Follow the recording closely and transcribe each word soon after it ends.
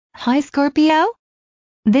Hi Scorpio!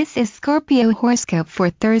 This is Scorpio horoscope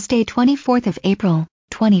for Thursday 24th of April,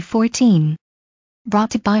 2014.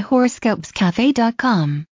 Brought to you by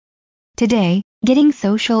HoroscopesCafe.com. Today, getting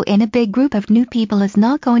social in a big group of new people is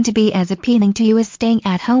not going to be as appealing to you as staying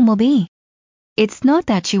at home will be. It's not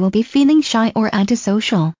that you will be feeling shy or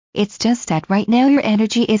antisocial, it's just that right now your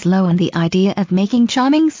energy is low and the idea of making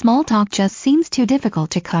charming small talk just seems too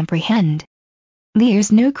difficult to comprehend.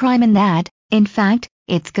 There's no crime in that, in fact,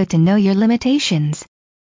 it's good to know your limitations.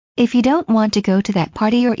 If you don't want to go to that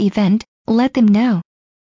party or event, let them know.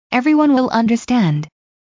 Everyone will understand.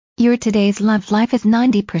 Your today's love life is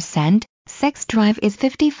 90%, sex drive is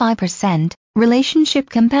 55%, relationship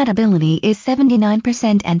compatibility is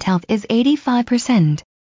 79% and health is 85%.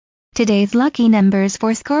 Today's lucky numbers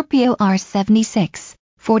for Scorpio are 76,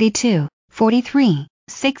 42, 43,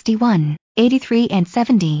 61, 83 and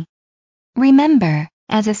 70. Remember,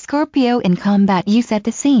 as a Scorpio in combat you set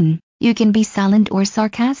the scene, you can be silent or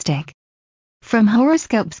sarcastic. From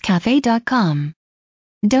HoroscopesCafe.com.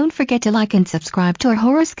 Don't forget to like and subscribe to our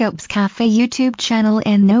Horoscopes Cafe YouTube channel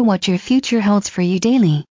and know what your future holds for you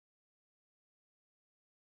daily.